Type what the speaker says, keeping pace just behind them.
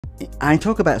I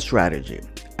talk about strategy.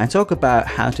 I talk about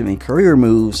how to make career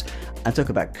moves. I talk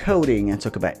about coding. I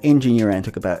talk about engineering. I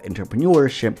talk about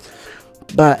entrepreneurship.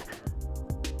 But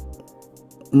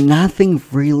nothing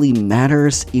really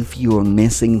matters if you're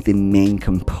missing the main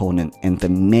component, and the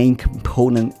main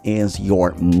component is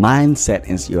your mindset,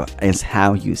 is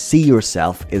how you see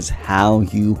yourself, is how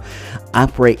you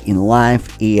operate in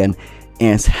life, and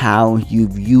is how you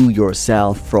view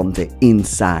yourself from the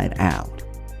inside out.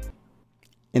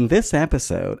 In this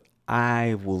episode,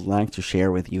 I would like to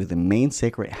share with you the main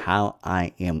secret how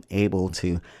I am able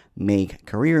to make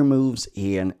career moves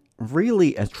and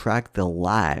really attract the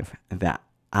life that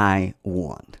I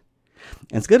want.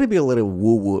 It's going to be a little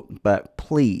woo-woo, but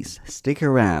please stick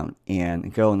around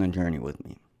and go on a journey with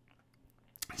me.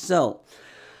 So,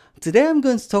 today I'm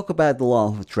going to talk about the law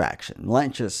of attraction. Let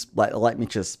me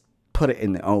just put it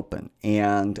in the open.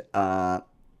 And I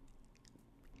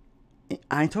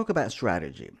talk about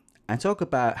strategy. I talk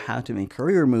about how to make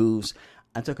career moves.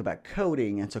 I talk about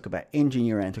coding. I talk about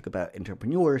engineering. I talk about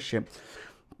entrepreneurship.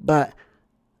 But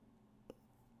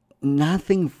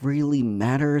nothing really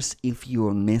matters if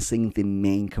you're missing the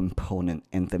main component,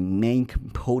 and the main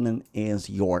component is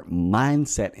your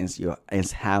mindset,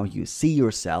 is how you see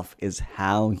yourself, is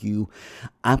how you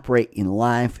operate in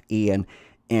life, and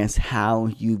is how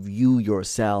you view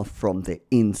yourself from the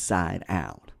inside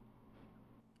out.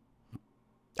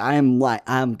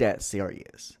 I'm dead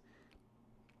serious.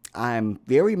 I'm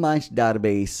very much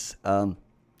data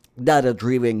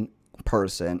driven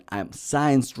person. I'm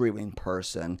science driven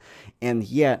person. And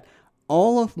yet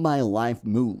all of my life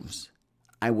moves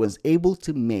I was able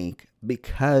to make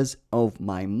because of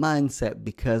my mindset,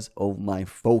 because of my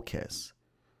focus.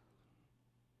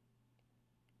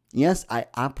 Yes, I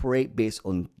operate based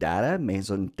on data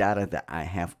that I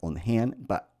have on hand,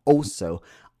 but also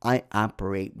I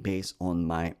operate based on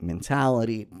my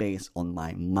mentality, based on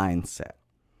my mindset.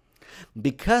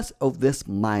 Because of this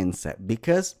mindset,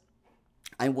 because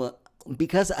I'm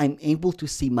able to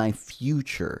see my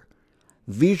future,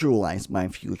 visualize my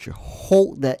future,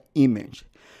 hold that image,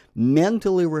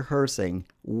 mentally rehearsing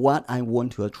what I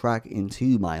want to attract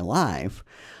into my life,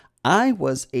 I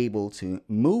was able to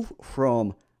move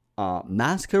from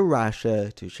Moscow,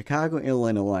 Russia to Chicago,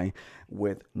 Illinois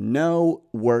with no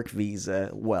work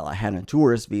visa. Well, I had a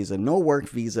tourist visa, no work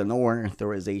visa, no work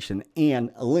authorization.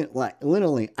 And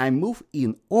literally, I moved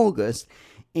in August.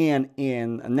 And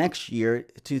in next year,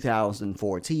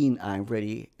 2014, I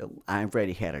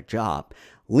already had a job.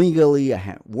 Legally, I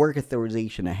had work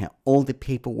authorization. I had all the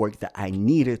paperwork that I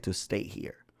needed to stay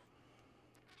here.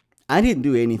 I didn't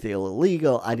do anything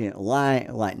illegal. I didn't lie,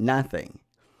 like nothing.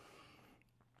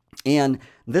 And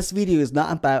this video is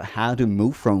not about how to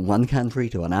move from one country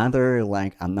to another.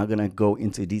 Like, I'm not going to go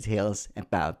into details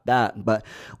about that. But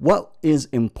what is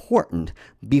important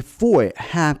before it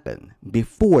happened,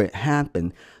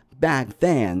 back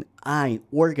then, I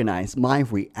organized my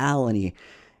reality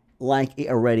like it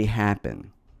already happened.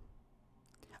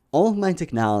 All of my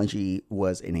technology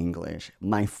was in English.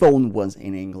 My phone was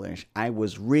in English. I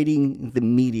was reading the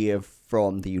media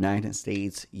from the United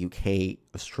States, UK,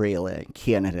 Australia,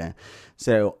 Canada.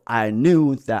 So I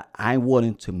knew that I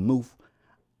wanted to move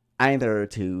either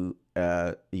to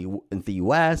the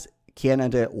US,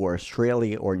 Canada, or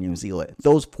Australia, or New Zealand.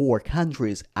 Those 4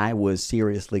 countries I was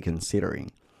seriously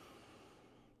considering.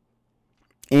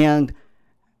 And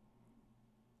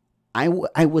I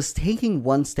was taking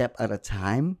one step at a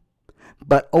time,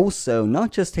 but also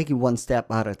not just taking one step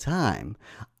at a time.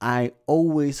 I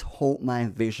always hold my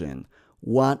vision,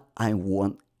 what I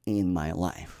want in my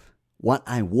life, what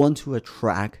I want to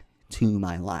attract to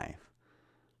my life.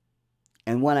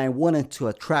 And what I wanted to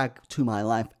attract to my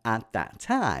life at that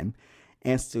time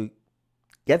is to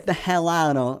get the hell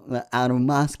out of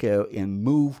Moscow and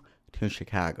move to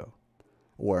Chicago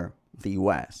or the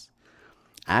US.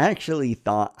 I actually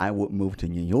thought I would move to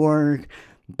New York,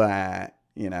 but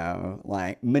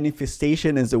like,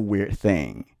 manifestation is a weird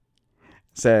thing.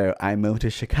 So I moved to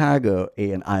Chicago,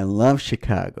 and I love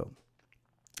Chicago.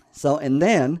 So, and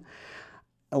then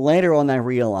later on, I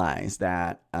realized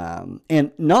that,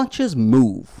 and not just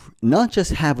move, not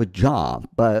just have a job,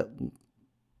 but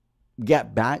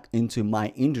get back into my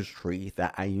industry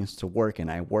that I used to work in.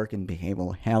 I work in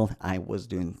behavioral health. I was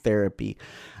doing therapy,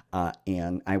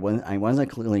 and I was a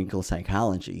clinical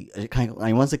psychologist.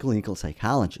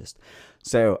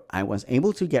 So I was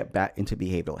able to get back into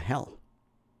behavioral health.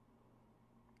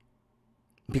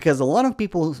 Because a lot of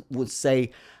people would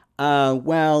say,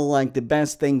 well, like, the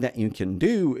best thing that you can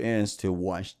do is to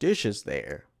wash dishes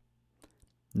there.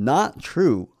 Not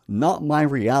true. Not my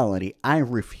reality. I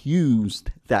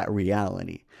refused that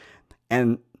reality.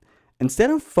 And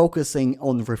instead of focusing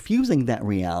on refusing that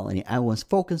reality, I was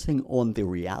focusing on the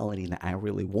reality that I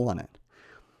really wanted.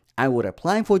 I would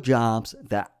apply for jobs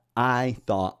that I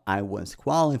thought I was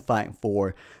qualified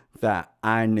for, that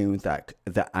I knew that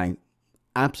I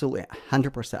absolutely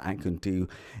 100% I could do.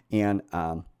 And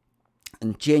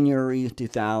in January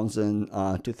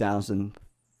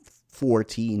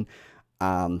 2014,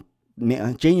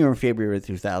 January and February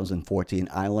 2014,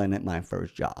 I landed my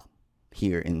first job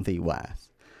here in the US.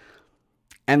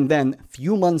 And then a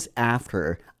few months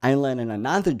after, I landed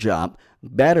another job,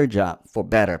 better job for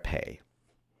better pay.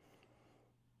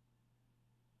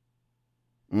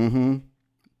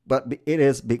 But it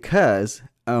is because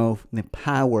of the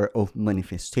power of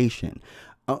manifestation.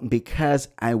 Because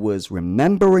I was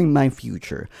remembering my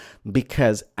future.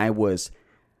 Because I was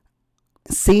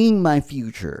seeing my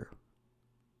future.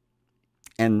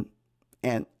 And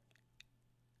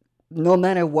no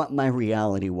matter what my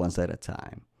reality was at a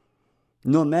time.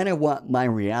 No matter what my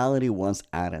reality was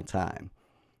at a time.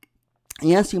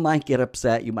 Yes, you might get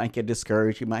upset, you might get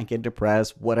discouraged, you might get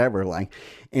depressed, whatever. Like,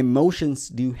 emotions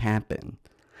do happen.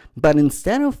 But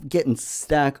instead of getting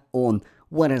stuck on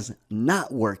what is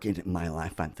not working in my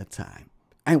life at the time,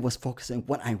 I was focusing on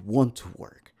what I want to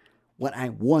work, what I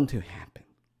want to happen.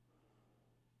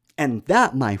 And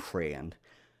that, my friend,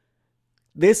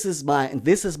 this is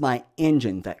my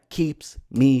engine that keeps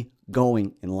me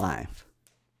going in life.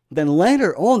 Then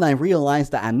later on, I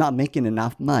realized that I'm not making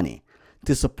enough money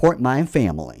to support my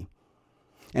family.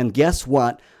 And guess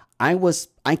what? I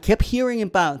kept hearing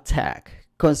about tech,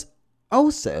 because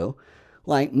also,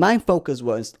 like, my focus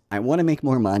was, I want to make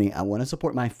more money, I want to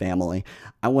support my family,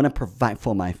 I want to provide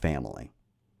for my family.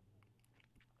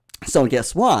 So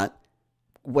guess what?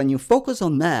 When you focus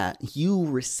on that, you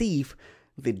receive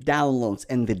the downloads.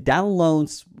 And the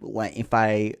downloads, like, if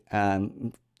I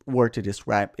were to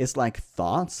describe, it's like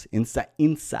thoughts,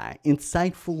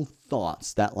 insightful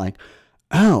thoughts that, like,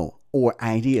 oh, or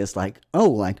ideas like,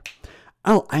 oh,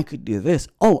 I could do this.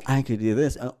 Oh, I could do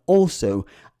this. And also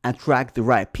attract the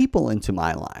right people into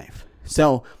my life.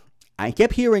 So I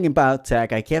kept hearing about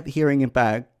tech. I kept hearing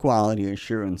about quality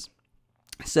assurance.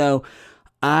 So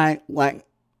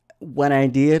what I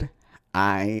did,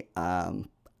 I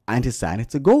decided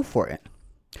to go for it.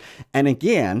 And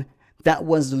again, that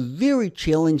was a very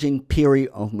challenging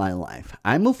period of my life.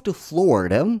 I moved to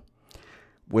Florida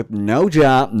with no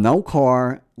job, no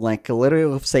car, like a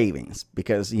little of savings,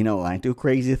 because, I do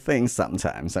crazy things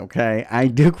sometimes, okay? I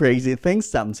do crazy things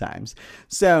sometimes.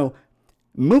 So,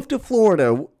 moved to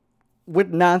Florida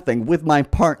with nothing, with my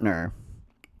partner.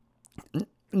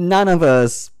 None of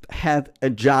us had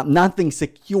a job, nothing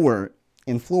secure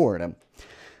in Florida.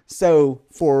 So,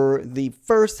 for the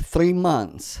first 3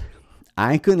 months,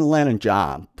 I couldn't land a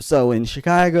job. So in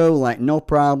Chicago, like, no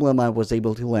problem, I was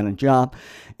able to land a job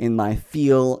in my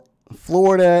field.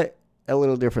 Florida, a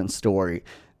little different story.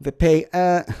 The pay,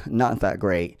 not that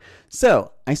great.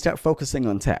 So I start focusing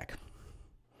on tech.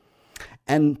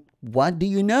 And what do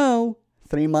you know?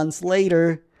 3 months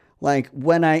later, like,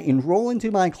 when I enroll into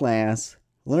my class,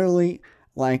 literally,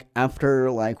 like,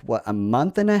 after, like, a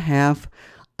month and a half,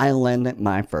 I landed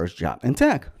my first job in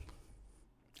tech.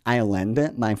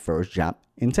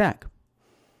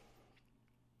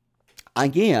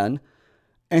 Again,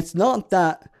 it's not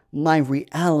that my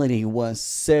reality was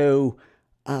so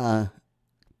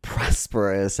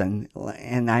prosperous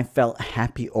and I felt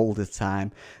happy all the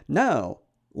time. No,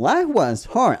 life was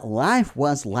hard. Life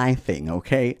was lifing,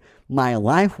 okay? My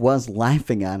life was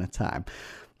lifing at a time.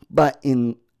 But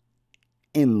in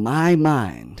my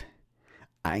mind,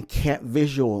 I kept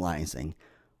visualizing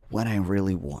what I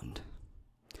really want,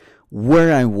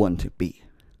 where I want to be.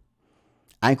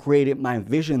 I created my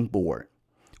vision board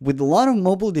with a lot of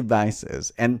mobile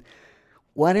devices. And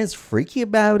what is freaky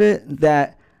about it,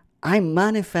 that I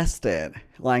manifested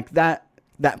like that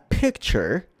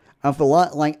picture of a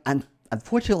lot, like,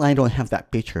 unfortunately I don't have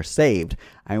that picture saved.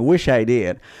 I wish I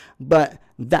did. But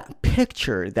that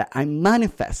picture that I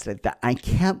manifested, that I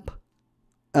kept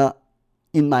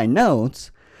in my notes,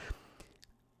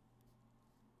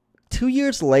 2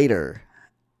 years later,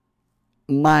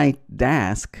 my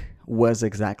desk was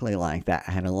exactly like that.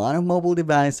 I had a lot of mobile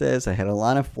devices. I had a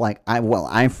lot of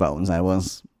iPhones. I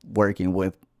was working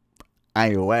with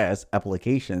iOS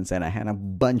applications, and I had a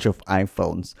bunch of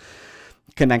iPhones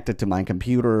connected to my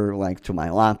computer, like to my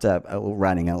laptop,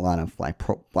 running a lot of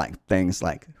things,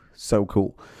 like, so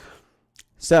cool.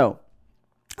 So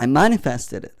I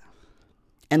manifested it.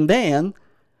 And then,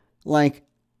 like,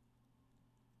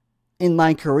 in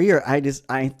my career, I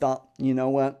thought, you know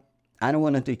what? I don't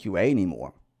want to do QA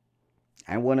anymore.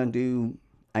 I want to do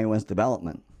iOS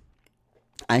development.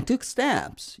 I took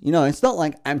steps. You know, it's not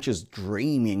like I'm just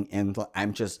dreaming and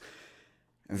I'm just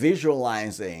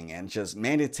visualizing and just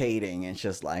meditating and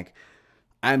just like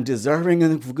I'm deserving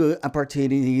of good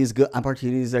opportunities. Good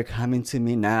opportunities are coming to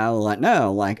me now. Like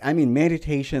no, like I mean,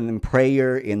 meditation and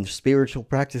prayer and spiritual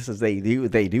practices they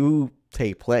do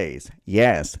take place.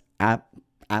 Yes,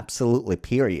 absolutely.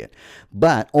 Period.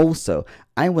 But also,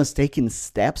 I was taking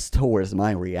steps towards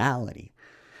my reality,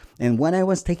 and when I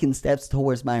was taking steps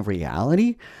towards my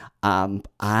reality,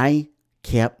 I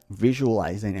kept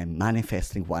visualizing and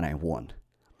manifesting what I want.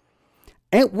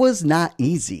 It was not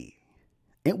easy.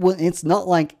 It's not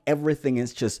like everything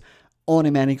is just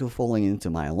automatically falling into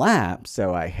my lap.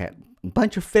 So I had a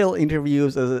bunch of failed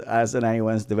interviews as an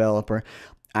iOS developer.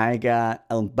 I got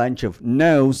a bunch of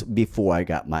no's before I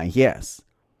got my yes.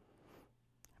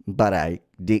 But I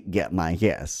did get my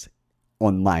yes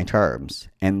on my terms.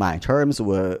 And my terms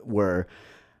were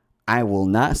I will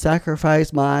not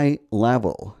sacrifice my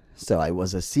level. So I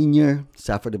was a senior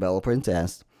software developer in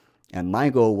test. And my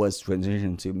goal was to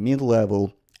transition to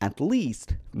mid-level, at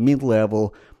least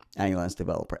mid-level iOS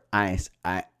developer. I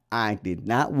did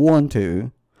not want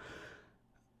to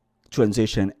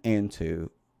transition into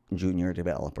junior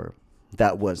developer.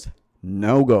 That was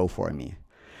no go for me.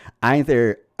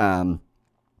 Either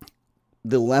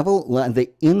the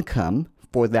income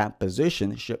for that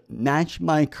position should match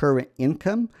my current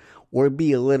income or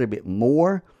be a little bit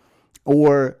more,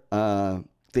 or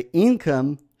the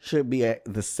income should be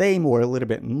the same or a little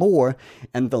bit more,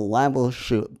 and the level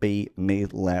should be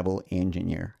mid-level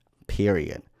engineer,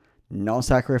 period. No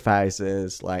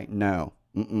sacrifices, like no,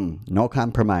 no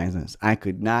compromises. I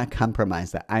could not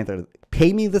compromise that. Either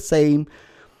pay me the same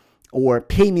or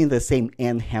pay me the same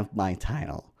and have my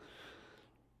title.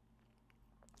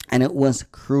 And it was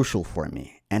crucial for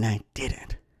me, and I did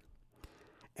it.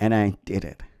 And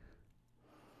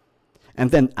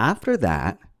then after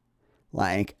that,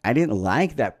 like I didn't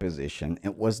like that position.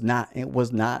 It was not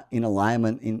in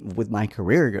alignment with my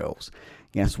career goals.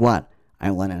 Guess what? I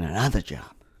landed another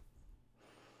job.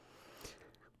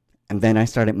 And then I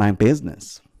started my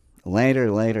business. Later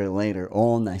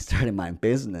on, I started my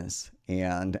business.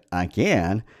 And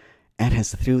again, it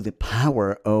is through the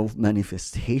power of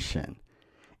manifestation.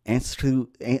 It's through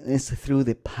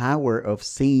the power of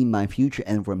seeing my future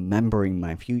and remembering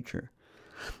my future.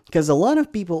 Because a lot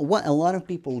of people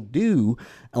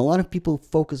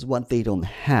focus what they don't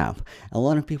have. A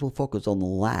lot of people focus on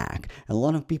lack. A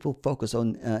lot of people focus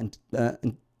on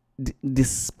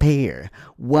despair.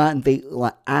 What they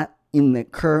like in the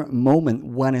current moment,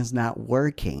 what is not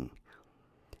working.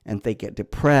 And they get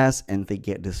depressed and they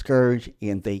get discouraged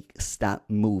and they stop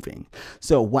moving.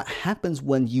 So what happens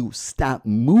when you stop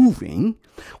moving?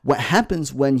 What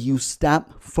happens when you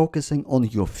stop focusing on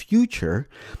your future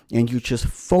and you're just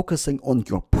focusing on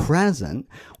your present,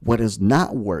 what is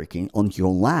not working, on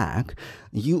your lack?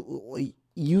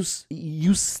 You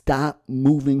stop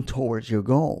moving towards your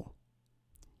goal.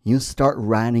 You start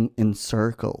running in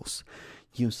circles.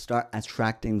 You start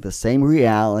attracting the same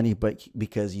reality, but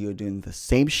because you're doing the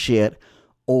same shit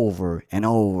over and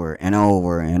over and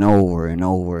over and over and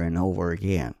over and over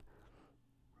again.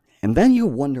 And then you're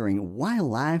wondering why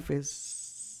life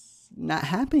is not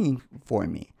happening for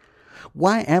me.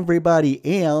 Why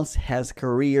everybody else has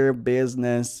career,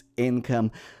 business,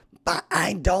 income, but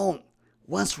I don't.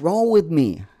 What's wrong with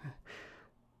me?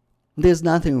 There's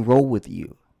nothing wrong with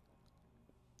you.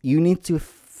 You need to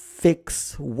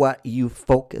fix what you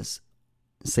focusing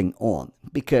on,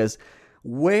 because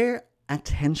where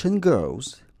attention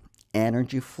goes,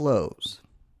 energy flows.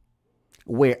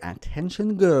 Where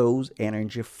attention goes,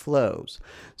 energy flows.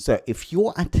 So if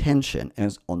your attention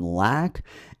is on lack,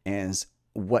 is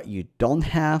what you don't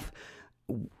have,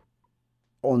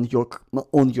 on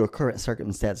your current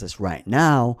circumstances right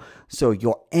now, so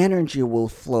your energy will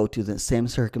flow to the same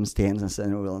circumstances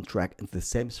and will attract the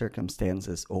same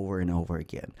circumstances over and over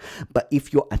again. But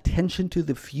if your attention to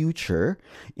the future,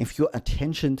 if your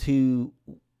attention to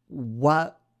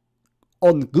what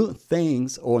on good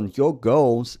things, on your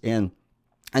goals, and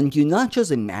you're not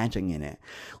just imagining it,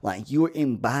 like you're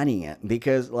embodying it,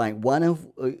 because like one of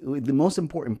the most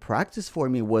important practice for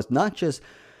me was not just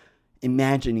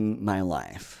imagining my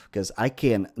life, because I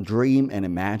can dream and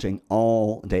imagine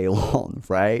all day long,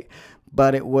 right?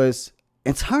 But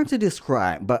it's hard to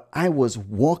describe, but I was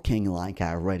walking like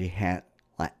I already had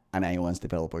like an iOS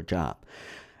developer job.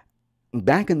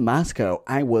 Back in Moscow,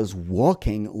 I was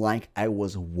walking like I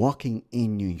was walking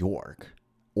in New York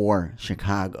or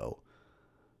Chicago.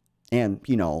 And,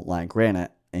 you know, like granted,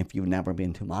 if you've never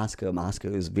been to Moscow, Moscow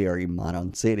is very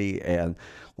modern city, and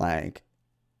like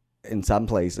in some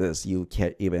places you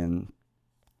can't even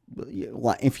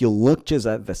like if you look just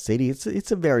at the city,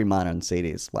 it's a very modern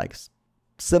city. It's like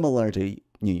similar to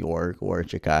New York or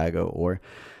Chicago or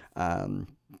um,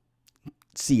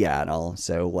 Seattle.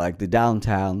 So like the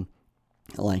downtown,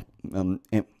 like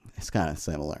it's kind of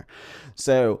similar.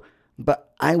 So,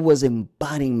 but I was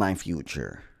embodying my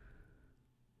future,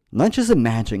 not just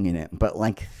imagining it, but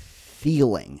like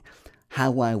feeling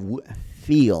how I would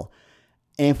feel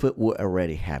if it would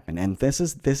already happen. And this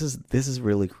is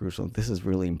really crucial. This is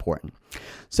really important.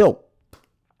 So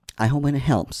I hope it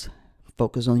helps.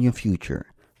 Focus on your future.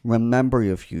 Remember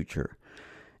your future,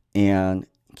 and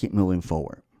keep moving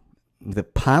forward. The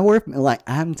power, like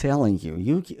I'm telling you,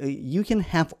 you can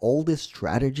have all these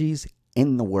strategies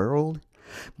in the world,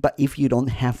 but if you don't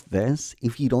have this,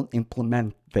 if you don't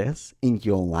implement this in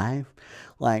your life,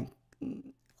 like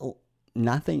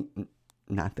nothing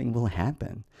will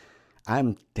happen.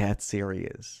 I'm dead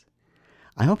serious.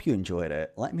 I hope you enjoyed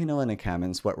it. Let me know in the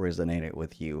comments what resonated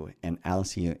with you, and I'll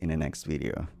see you in the next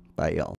video. Bye, y'all.